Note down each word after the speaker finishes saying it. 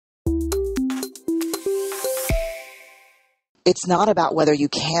it's not about whether you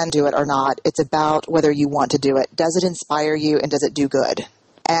can do it or not. It's about whether you want to do it. Does it inspire you and does it do good?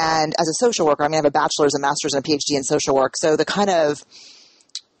 And as a social worker, I mean, I have a bachelor's, a master's, and a PhD in social work. So the kind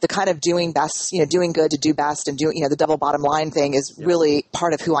of doing best, doing good to do best and doing, the double bottom line thing is really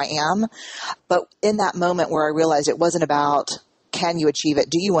part of who I am. But in that moment where I realized it wasn't about, can you achieve it?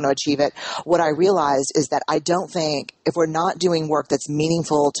 Do you want to achieve it? What I realized is that I don't think if we're not doing work that's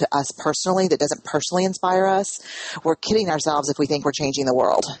meaningful to us personally, that doesn't personally inspire us, we're kidding ourselves if we think we're changing the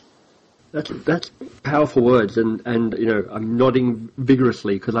world. That's powerful words, and I'm nodding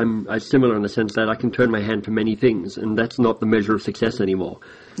vigorously because I'm similar in the sense that I can turn my hand to many things, and that's not the measure of success anymore.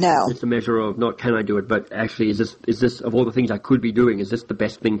 No, it's the measure of not can I do it, but actually is this of all the things I could be doing, is this the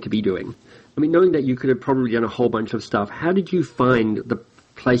best thing to be doing? I mean, knowing that you could have probably done a whole bunch of stuff, how did you find the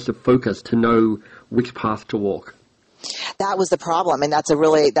place of focus to know which path to walk? That was the problem, and that's a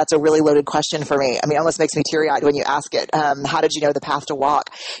really loaded question for me. I mean, it almost makes me teary-eyed when you ask it. How did you know the path to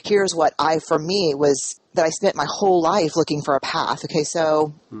walk? Here's what for me was that I spent my whole life looking for a path. Okay,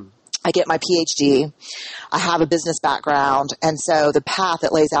 so I get my PhD, I have a business background, and so the path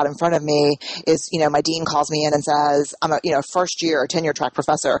that lays out in front of me is, my dean calls me in and says, I'm a first year tenure track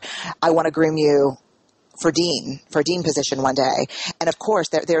professor. I want to groom you for a dean position one day. And of course,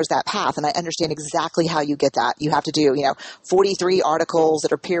 there's that path. And I understand exactly how you get that. You have to do, 43 articles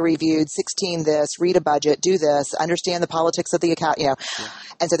that are peer reviewed, 16 this, read a budget, do this, understand the politics of the account, Yeah.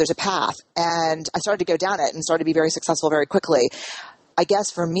 And so there's a path. And I started to go down it and started to be very successful very quickly. I guess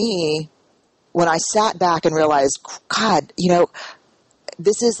for me, when I sat back and realized, God,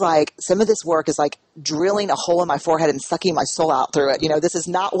 this is like, some of this work is like drilling a hole in my forehead and sucking my soul out through it. This is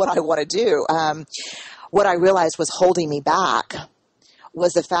not what I want to do. What I realized was holding me back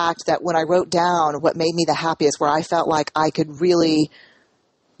was the fact that when I wrote down what made me the happiest, where I felt like I could really,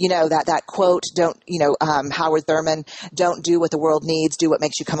 that quote, Howard Thurman, don't do what the world needs, do what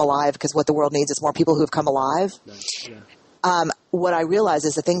makes you come alive, because what the world needs is more people who have come alive. Yeah. What I realized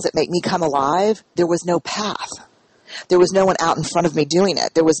is the things that make me come alive, there was no path. There was no one out in front of me doing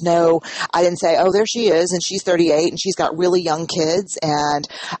it. I didn't say, oh, there she is, and she's 38, and she's got really young kids, and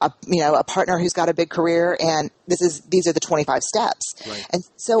a partner who's got a big career, and these are the 25 steps. Right. And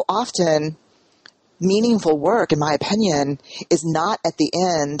so often, meaningful work, in my opinion, is not at the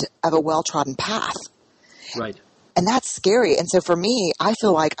end of a well-trodden path. Right. And that's scary. And so for me, I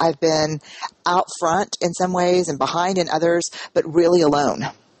feel like I've been out front in some ways and behind in others, but really alone.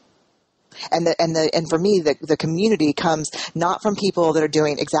 And for me, the community comes not from people that are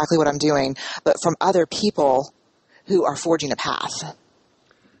doing exactly what I'm doing, but from other people who are forging a path.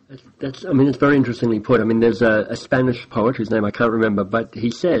 It's very interestingly put. I mean, there's a Spanish poet whose name I can't remember, but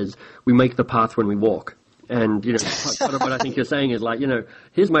he says, we make the path when we walk. And, part of what I think you're saying is like,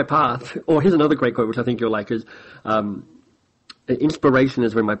 here's my path. Or here's another great quote, which I think you'll like, is inspiration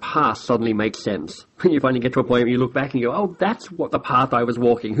is when my path suddenly makes sense. When you finally get to a point where you look back and you go, oh, that's what the path I was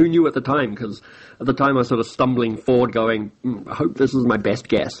walking. Who knew at the time? Because at the time I was sort of stumbling forward going, I hope this is my best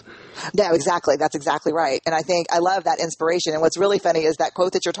guess. No, exactly. That's exactly right. And I think I love that inspiration. And what's really funny is that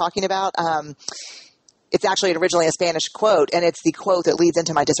quote that you're talking about, it's actually originally a Spanish quote, and it's the quote that leads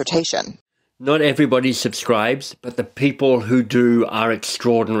into my dissertation. Not everybody subscribes, but the people who do are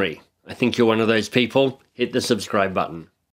extraordinary. I think you're one of those people. Hit the subscribe button.